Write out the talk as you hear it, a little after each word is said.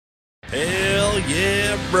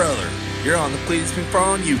yeah, brother. You're on the Cleetus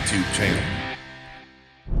McFarland YouTube channel.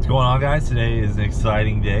 What's going on, guys? Today is an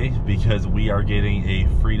exciting day because we are getting a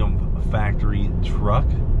Freedom Factory truck,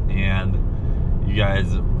 and you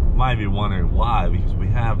guys might be wondering why, because we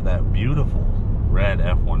have that beautiful red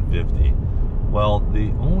F-150. Well,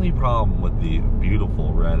 the only problem with the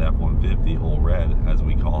beautiful red F-150, old red as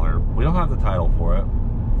we call her, we don't have the title for it.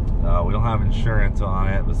 We don't have insurance on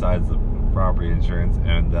it besides the property insurance,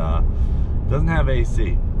 and doesn't have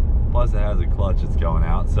AC. Plus it has a clutch that's going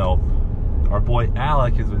out. So our boy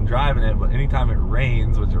Alec has been driving it, but anytime it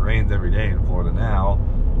rains, which it rains every day in Florida now,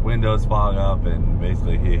 windows fog up and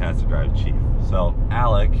basically he has to drive Chief. So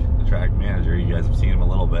Alec, the track manager, you guys have seen him a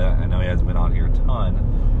little bit. I know he hasn't been on here a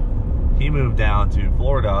ton. He moved down to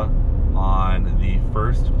Florida on the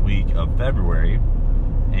first week of February,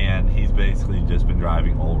 and he's basically just been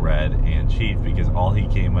driving old red and Chief because all he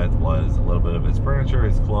came with was a little bit of his furniture,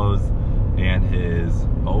 his clothes, and his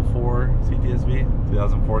 04 CTSV,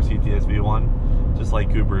 2004 CTSV one, just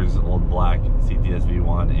like Cooper's old black CTSV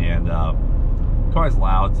one. And the car's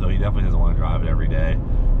loud, so he definitely doesn't want to drive it every day.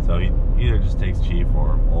 So he either just takes Chief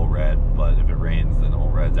or old red, but if it rains, then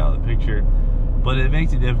old red's out of the picture. But it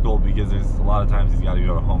makes it difficult because there's a lot of times he's got to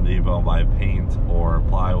go to Home Depot and buy paint or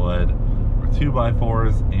plywood or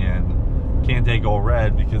 2x4s, and can't take old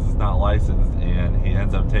red because it's not licensed, and he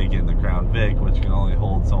ends up taking the Crown Vic, which can only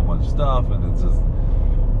hold so much stuff. And it's just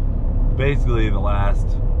basically the last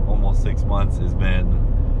almost 6 months has been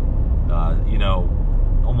you know,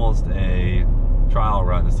 almost a trial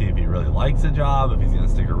run to see if he really likes the job, if he's going to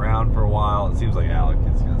stick around for a while. It seems like Alec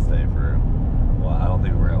is going to stay for, well, I don't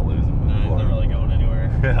think we're going to lose him. No, he's not really going anywhere.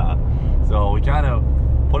 Yeah, so we kind of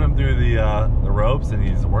put him through the ropes, and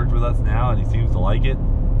he's worked with us now, and he seems to like it.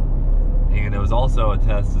 And it was also a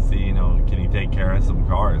test to see, you know, can he take care of some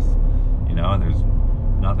cars, you know. And there's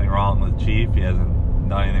nothing wrong with Chief. He hasn't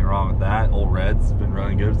done anything wrong with that. Old Red's been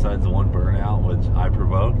running good besides the one burnout, which I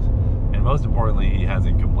provoked. And most importantly, he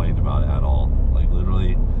hasn't complained about it at all. Like,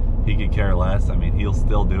 literally, he could care less. I mean, he'll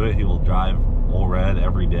still do it. He will drive Old Red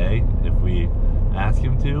every day if we ask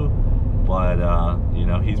him to. But, you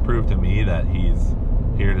know, he's proved to me that he's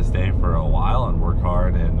here to stay for a while and work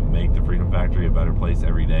hard and make the Freedom Factory a better place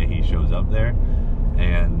every day he shows up there,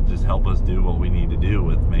 and just help us do what we need to do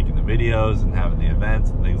with making the videos and having the events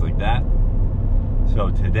and things like that.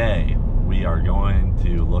 So today we are going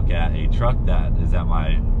to look at a truck that is at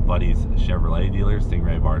my buddy's Chevrolet dealer,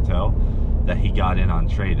 Stingray Bartow, that he got in on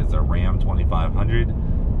trade. It's a Ram 2500,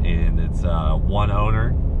 and it's one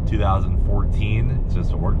owner, 2014. It's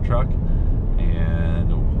just a work truck,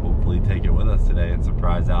 and hopefully take it with us today and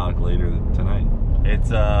surprise Alec later tonight.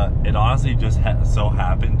 It honestly just so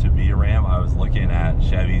happened to be a Ram. I was looking at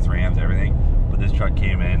Chevys, Rams, everything, but this truck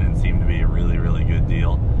came in and seemed to be a really, really good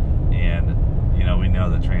deal. And you know, we know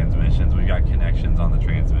the transmissions, we've got connections on the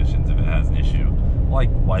transmissions if it has an issue, like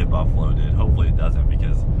White Buffalo did. Hopefully it doesn't,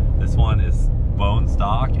 because this one is bone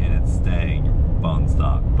stock and it's staying bone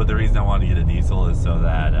stock. But the reason I wanted to get a diesel is so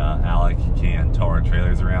that Alec can tow our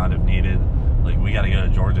trailers around if needed. Like, we got to go to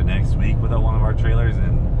Georgia next week without one of our trailers,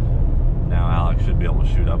 and now Alec should be able to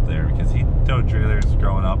shoot up there because he towed trailers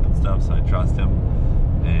growing up and stuff, so I trust him,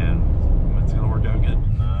 and it's going to work out good.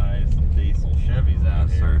 Nice, some diesel Chevys out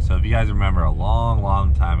Yes, here. sir. So if you guys remember, a long,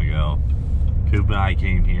 long time ago, Coop and I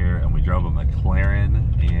came here and we drove a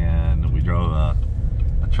McLaren, and we drove a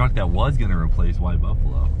truck that was going to replace White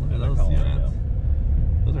Buffalo. Look at those units.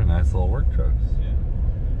 Those are nice little work trucks.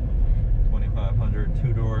 2500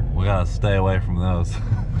 two-door. We gotta stay away from those.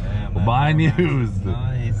 Yeah, We'll buy used.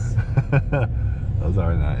 Nice. Those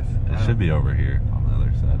are nice. It should be over here on the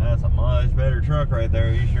other side. That's a much better truck right there.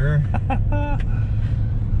 Are you sure?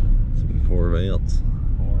 Some Corvettes.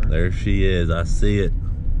 There she is. I see it.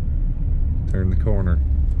 Turn the corner.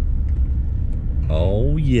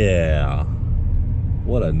 Oh yeah.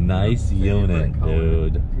 What a nice unit,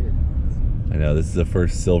 dude. I know, this is the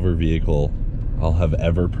first silver vehicle I'll have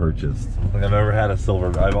ever purchased. I don't think I've ever had a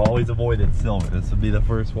silver. I've always avoided silver. This would be the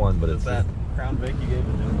first one, but it's that Crown Vic you gave it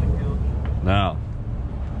to? No.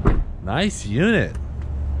 Nice unit.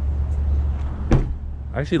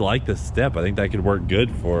 I actually like this step. I think that could work good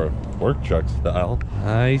for work truck style.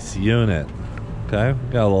 Nice unit. Okay,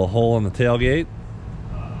 got a little hole in the tailgate.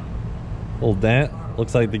 Little dent.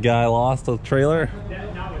 Looks like the guy lost a trailer,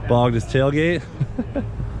 bogged his tailgate.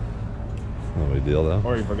 No big deal though.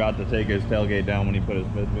 Or he forgot to take his tailgate down when he put his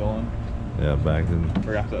fifth wheel on. Yeah, back in.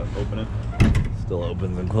 Forgot to open it. Still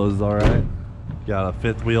opens and closes all right. Got a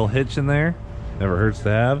fifth wheel hitch in there. Never hurts to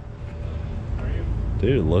have.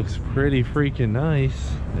 Dude, looks pretty freaking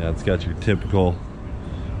nice. Yeah, it's got your typical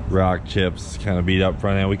rock chips, kind of beat up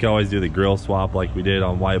front end. We can always do the grill swap like we did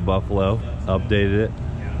on White Buffalo. Updated it.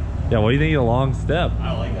 Yeah, what do you think of the long step?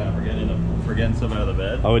 I like that for getting stuff out of the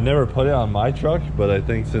bed. I would never put it on my truck, but I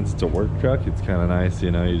think since it's a work truck, it's kind of nice.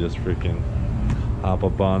 You know, you just freaking hop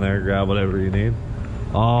up on there, grab whatever you need.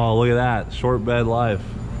 Oh, look at that, short bed life.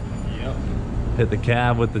 Yep. Hit the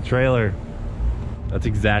cab with the trailer. That's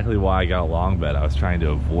exactly why I got a long bed. I was trying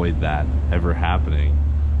to avoid that ever happening.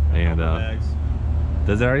 And Bags.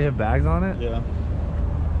 does it already have bags on it? Yeah.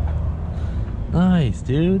 Nice,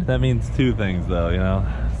 dude. That means two things though, you know.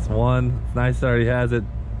 It's one, it's nice it already has it.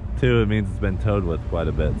 Two, it means it's been towed with quite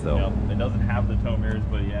a bit, so. Yep. It doesn't have the tow mirrors,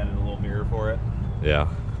 but he added a little mirror for it. Yeah.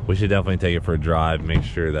 We should definitely take it for a drive, make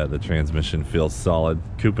sure that the transmission feels solid.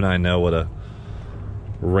 Coop and I know what a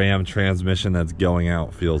Ram transmission that's going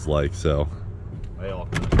out feels like, so. They all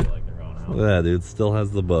kind of feel like they're going out. Look at that, dude. Still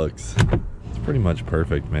has the books. It's pretty much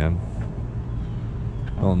perfect, man.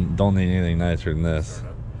 Don't need anything nicer than this.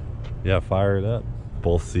 Yeah, fire it up.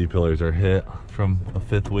 Both C-pillars are hit from a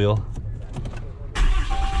fifth wheel.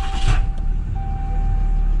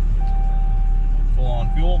 Full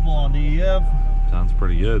on fuel, full on DEF. Sounds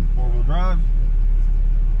pretty good. 4-wheel drive.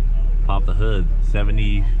 Pop the hood.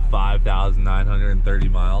 75,930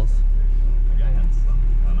 miles.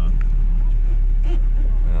 I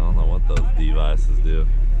don't know what those devices do.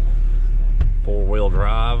 4-wheel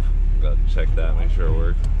drive. Gotta check that, make sure it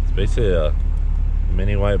works. It's basically a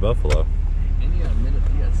mini White Buffalo.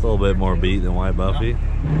 It's a little bit more beat than White Buffy.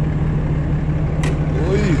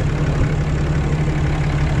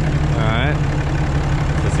 Alright.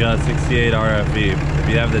 It's got a 68 RFE. If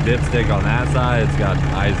you have the dipstick on that side, it's got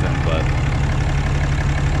Eisen, but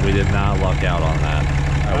we did not luck out on that.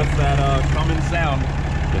 That's that Cummins sound.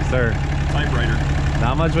 Yes, sir. Typewriter.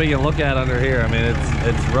 Not much we can look at under here. I mean,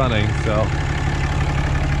 it's running, so.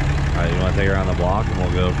 Alright, you want to take her around the block and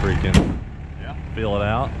we'll go freaking feel it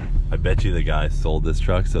out? I bet you the guy sold this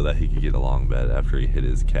truck so that he could get a long bed after he hit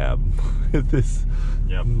his cab with this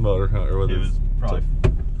motor or with He his was probably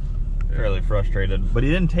fairly frustrated, but he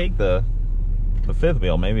didn't take the fifth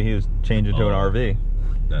wheel. Maybe he was changing to an RV.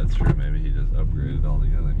 That's true. Maybe he just upgraded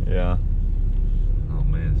altogether. Yeah. Oh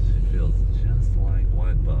man, she feels just like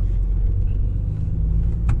White Buff.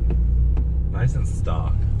 Nice and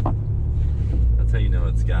stock. That's how you know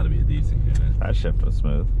it's got to be a decent unit. That shift was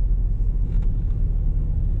smooth.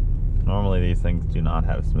 Normally these things do not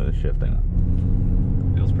have smooth shifting.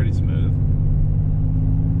 Feels pretty smooth.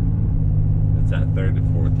 It's that 3rd to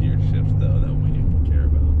 4th gear shift though that we care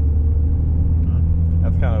about.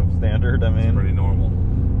 That's kind of standard. I mean, it's pretty normal.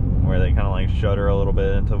 Where they kind of like shudder a little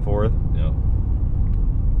bit into 4th. Yep.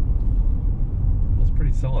 Feels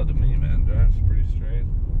pretty solid to me, man. Drives pretty straight.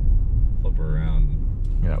 Flip her around.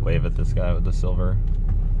 You gotta wave at this guy with the silver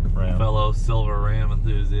Ram. Fellow silver Ram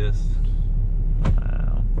enthusiast.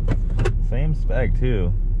 Wow. Same spec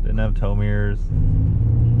too. Didn't have tow mirrors.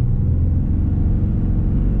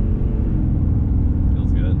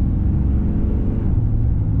 Feels good.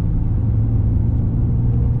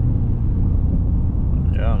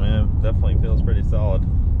 Yeah, man, it definitely feels pretty solid.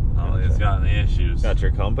 Oh, it's got any issues. Got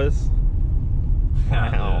your compass?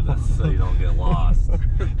 Wow. That's so you don't get lost.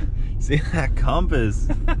 See that compass?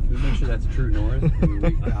 We make sure that's true north. We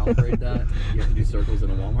recalibrate that. You have to do circles in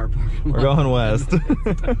a Walmart parking lot. We're going west. Gotta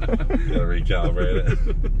recalibrate it. See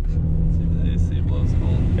if the AC blows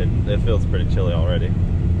cold. It feels pretty chilly already.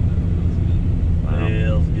 Wow.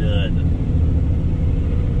 Feels good.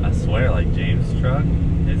 I swear, like James' truck,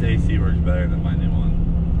 his AC works better than my new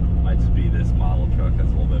one. Might just be this model truck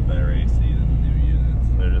has a little bit better AC than the new units.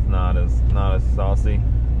 They're just not as saucy.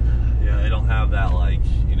 Yeah, they don't have that, like,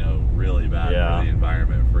 you know, really bad for the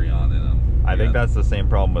environment Freon in them. I think that's the same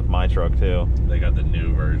problem with my truck too. They got the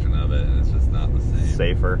new version of it and it's just not the same.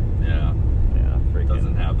 Safer. Yeah. Yeah, freaking.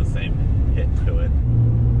 Doesn't have the same hit to it.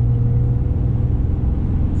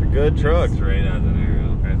 It's a good truck. Straight as an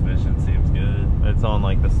arrow. Transmission seems good. It's on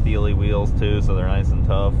like the steely wheels too, so they're nice and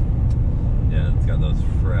tough. Yeah, it's got those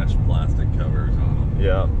fresh plastic covers on them.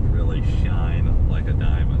 Yeah. Really shine like a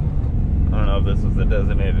diamond. I don't know if this was the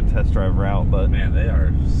designated test drive route, but man, they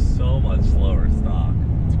are so much slower stock.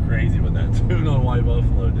 It's crazy what that tune on White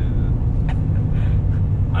Buffalo did.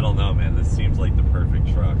 I don't know, man. This seems like the perfect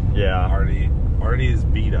truck. Yeah. Already is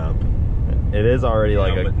beat up. It is already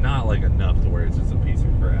like but not like enough to where it's just a piece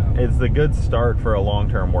of crap. It's the good start for a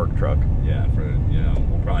long-term work truck. Yeah,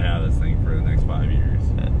 we'll probably have this thing for the next 5 years.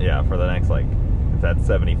 Yeah, for the next like, if that's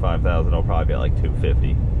 75,000, it'll probably be like 250.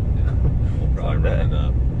 Yeah, we'll probably run it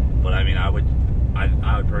up. But I mean, I would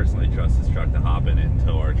I would personally trust this truck to hop in it and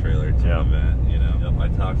tow our trailer to an event, you know. Yep, I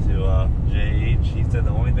talked to JH. He said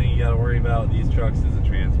the only thing you got to worry about with these trucks is the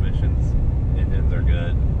transmissions. Engines are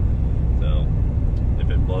good. So if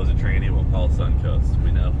it blows a tranny, we'll call Suncoast.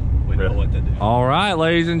 We know what to do. All right,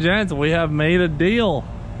 ladies and gents, we have made a deal.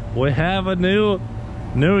 We have a new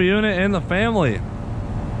unit in the family.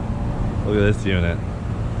 Look at this unit.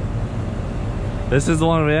 This is the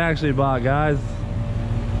one we actually bought, guys.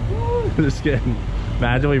 Just kidding.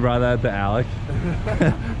 Imagine we brought that to Alec.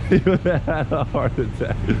 He would have had a heart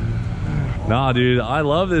attack. Nah, dude, I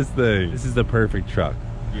love this thing. This is the perfect truck.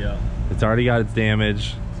 Yeah. It's already got its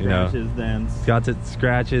damage. Scratches, dents. It's got its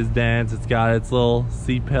scratches, dents. It's got its little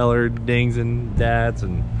seat pillar dings and dats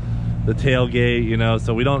and the tailgate, you know.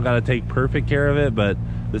 So we don't got to take perfect care of it, but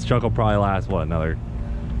this truck will probably last, what, another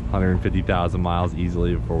 150,000 miles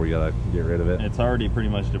easily before we gotta get rid of it. It's already pretty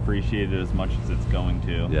much depreciated as much as it's going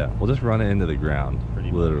to. Yeah, we'll just run it into the ground,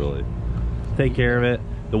 pretty literally. Take care of it.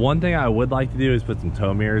 The one thing I would like to do is put some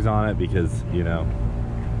tow mirrors on it because, you know,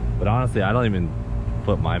 but honestly, I don't even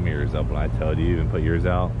put my mirrors up when I tow. Do you even put yours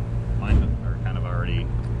out? Mine are kind of already.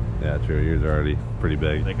 Yeah, true. Yours are already pretty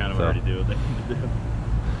big. They kind of already do what they need to do.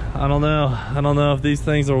 I don't know if these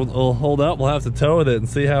things will hold up. We'll have to tow with it and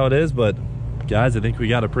see how it is, but guys, I think we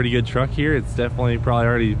got a pretty good truck here. It's definitely probably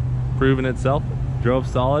already proven itself. Drove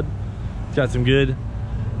solid. It's got some good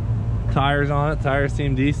tires on it. Tires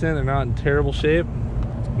seem decent. They're not in terrible shape.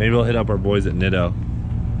 Maybe we'll hit up our boys at Nitto.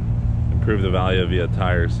 Improve the value via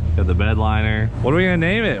tires. Got the bed liner. What are we gonna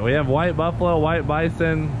name it? We have White Buffalo, White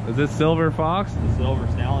Bison. Is this Silver Fox? The Silver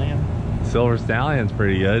Stallion. Silver Stallion's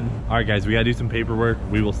pretty good. All right, guys, we gotta do some paperwork.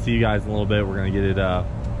 We will see you guys in a little bit. We're gonna get it,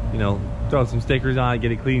 you know, throw some stickers on it,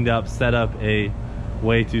 get it cleaned up, set up a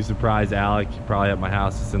way to surprise Alec, probably at my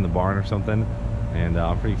house, just in the barn or something. And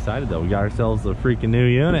I'm pretty excited though. We got ourselves a freaking new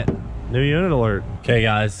unit. New unit alert. Okay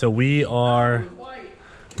guys, so we are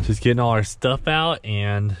just getting all our stuff out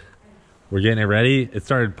and we're getting it ready. It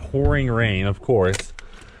started pouring rain, of course.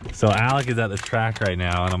 So Alec is at the track right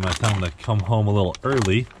now and I'm gonna tell him to come home a little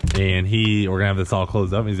early. And we're gonna have this all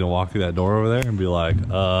closed up. And he's gonna walk through that door over there and be like,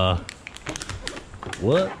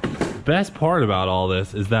 what? Best part about all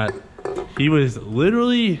this is that he was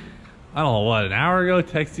literally, I don't know what, an hour ago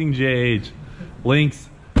texting JH links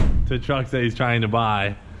to trucks that he's trying to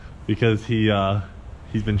buy because he's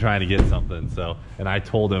been trying to get something. So, and I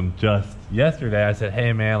told him just yesterday, I said,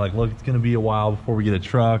 hey man, like look, it's gonna be a while before we get a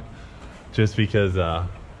truck, just because I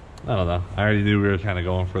don't know, I already knew we were kind of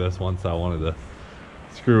going for this one, so I wanted to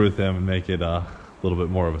screw with him and make it a little bit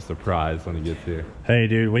more of a surprise when he gets here. Hey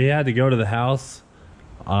dude, we had to go to the house.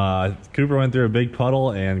 Cooper went through a big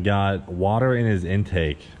puddle and got water in his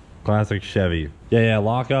intake. Classic Chevy. Yeah,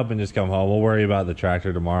 lock up and just come home. We'll worry about the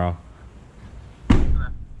tractor tomorrow.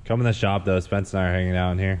 Come in the shop though. Spence and I are hanging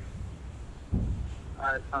out in here.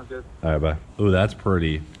 Alright, sounds good. Alright, bye. Ooh, that's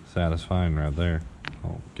pretty satisfying right there.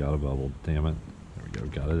 Oh, got a bubble. Damn it. There we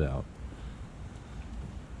go. Got it out.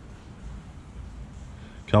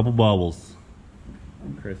 Couple bubbles.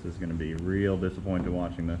 Chris is going to be real disappointed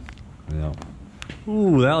watching this. Yeah.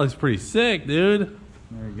 Ooh, that looks pretty sick, dude.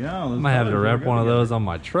 There you go. I might have to rep one of those on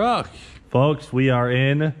my truck. Folks, we are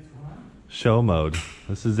in show mode.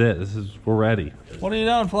 This is it. We're ready. What are you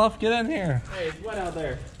doing, Fluff? Get in here. Hey, it's wet out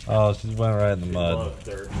there. Oh, she went right in the mud.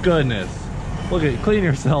 Goodness. Look at, clean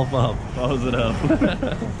yourself up. Close it up.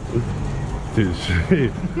 Dude,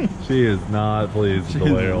 she is not pleased with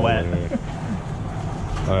the way her wet.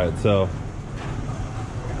 Alright, so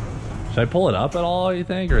should I pull it up at all, you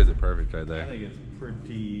think, or is it perfect right there? I think it's a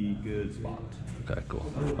pretty good spot. Okay, cool.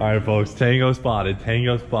 Alright folks, tango spotted,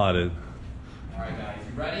 tango spotted. Alright guys,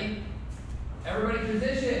 you ready? Everybody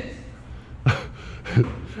positions!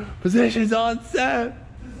 Positions on set!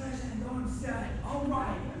 Positions on set,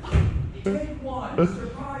 alright. Take one,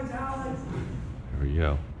 surprise Alex! There we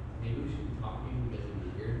go. Maybe we should be talking because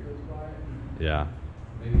if the ear goes quiet. Yeah.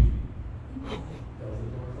 Maybe we should close the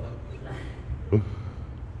door like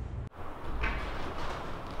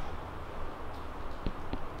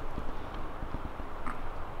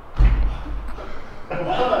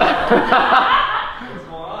What's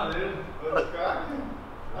going on, dude? What's cracking?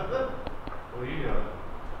 What are you doing?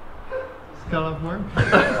 Just cut off work?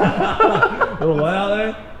 A little wet out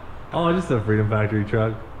there? Oh, just a Freedom Factory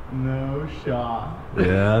truck. No shot.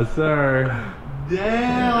 Yes, sir.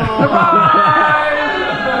 Damn! Go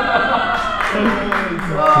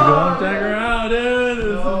and check her out, dude. This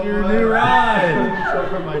is your new ride.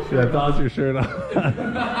 Yeah, toss your shirt on.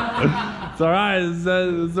 It's alright. It's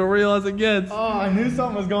as real as it gets. Oh, I knew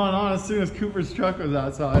something was going on as soon as Cooper's truck was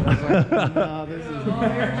outside. I was like, no, this is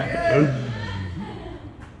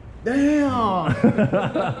Damn!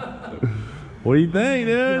 What do you think,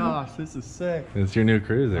 dude? Gosh, this is sick. It's your new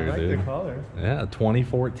cruiser, I like dude. the color. Yeah,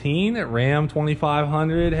 2014 Ram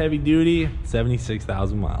 2500 heavy duty,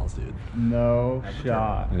 76,000 miles, dude. No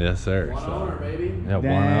shot. Yes, sir. One owner, baby. Yeah, one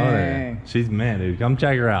Dang. owner. She's man, dude. Come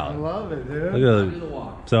check her I out. love it, dude. Look Do at the the,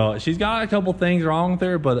 walk. so she's got a couple things wrong with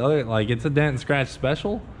her, but other like it's a dent and scratch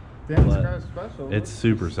special. Damn, but scratch special. It's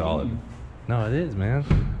super solid. No, it is, man.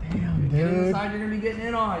 Damn, Get dude. inside, you're gonna be getting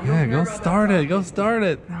in on it. You Yeah, don't care go about start that it. Go start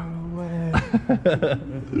it. No way.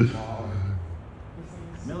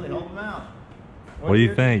 Millie, help him out. What do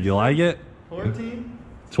you think? You like it? 14?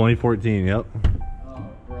 2014. Yep. Oh,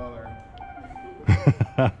 brother.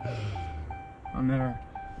 I'm never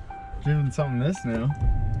driven something this new.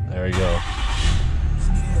 There we go.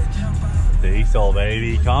 Diesel,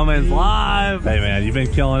 baby. Comments live. Hey, man, you've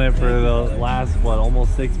been killing it for the last, what,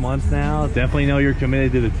 almost 6 months now. Definitely know you're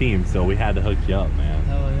committed to the team, so we had to hook you up, man.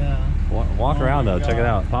 Hell yeah. Walk Oh around, my though. Check it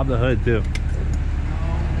God. out. Pop the hood, too.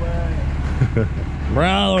 No way.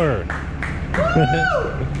 Brother.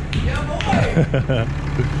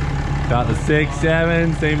 Got the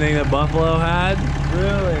 6.7, same thing that Buffalo had.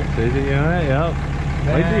 Really? Did you know that? Yep.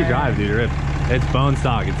 Wait till you Dang. drive, dude. Rip. It's bone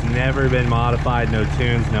stock. It's never been modified. No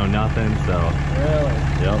tunes, no nothing. So, Really?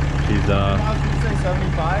 yep. She's How did you say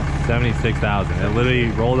 75? 76,000. It literally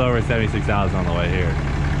rolled over 76,000 on the way here.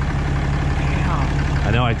 Damn.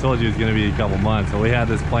 I know I told you it was gonna be a couple months, so we had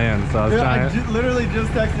this plan. So I was Dude, trying. I literally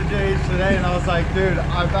just texted JH today and I was like, dude,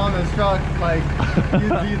 I found this truck. Like,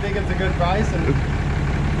 do you think it's a good price? And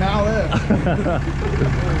now this.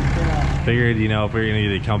 Figured, you know, if we're gonna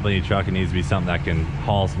get a company truck, it needs to be something that can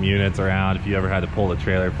haul some units around. If you ever had to pull the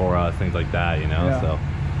trailer for us, things like that, you know. Yeah. So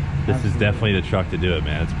this is definitely the truck to do it,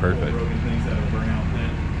 man. It's perfect. Broken things out of a burnout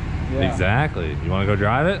plant. Yeah. Exactly. You want to go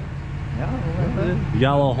drive it? Yeah, You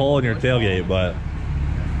got a little hole in your tailgate, but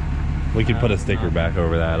we can put a sticker back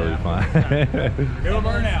over that. It'll be fine. Do a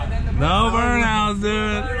burnout. No burnouts,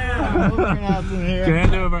 dude. in here.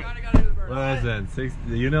 Can't do a burn. Listen,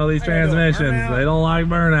 you know these transmissions, they don't like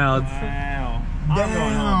burnouts. Wow.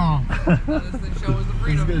 Damn.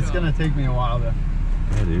 It's gonna take me a while to.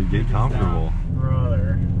 Yeah, dude, get comfortable.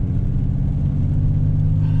 Brother.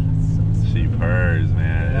 She purrs,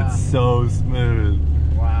 man. Yeah. It's so smooth.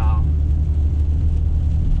 Wow.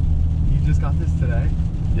 You just got this today?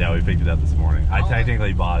 Yeah, we picked it up this morning. I Oh.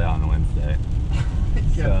 technically bought it on Wednesday.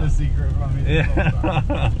 Kept the secret from me. Yeah.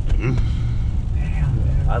 Damn,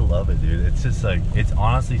 dude. I love it, dude. It's just like, it's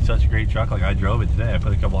honestly such a great truck. Like, I drove it today. I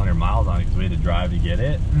put a couple hundred miles on it because we had to drive to get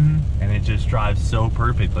it. And it just drives so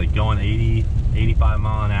perfect. Like going 80, 85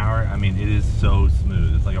 mile an hour. I mean, it is so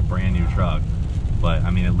smooth. It's like a brand new truck. But I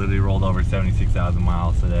mean, it literally rolled over 76,000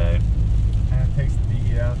 miles today. And it takes the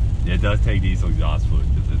DEF. Yeah, it does take diesel exhaust fluid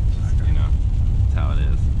because it's just, you know, it's how it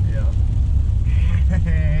is. Yeah.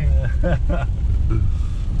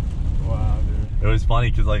 Wow, dude. It was funny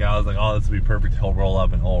because like I was like, oh, this would be perfect to roll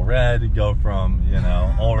up in Old Red, go from, you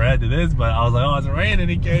know, Old Red to this, but I was like, oh, it's raining,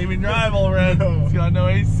 he can't even drive Old Red. It's got no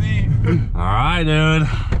AC. All right, dude.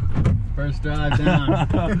 First drive down.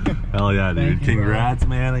 Hell yeah, dude. Thank you, Congrats,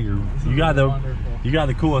 man. You got the Wonderful. you got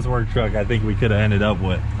the coolest work truck I think we could have ended up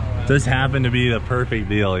with. This happened to be the perfect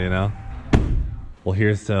deal, you know. Well,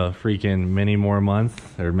 here's to freaking many more months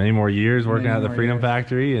or many more years working Many at the more Freedom years.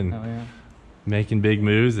 Factory and Oh, yeah. making big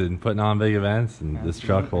moves and putting on big events, and this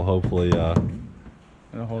truck will hopefully It'll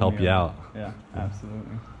hold help me you up. out. Yeah,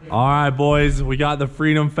 absolutely. All right, boys, we got the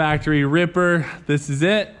Freedom Factory Ripper. This is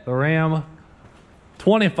it, the Ram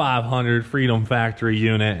 2500 Freedom Factory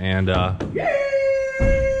unit, and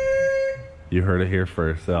you heard it here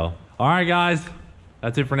first. So, all right, guys,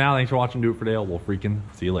 that's it for now. Thanks for watching. Do it for Dale. We'll freaking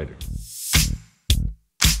see you later.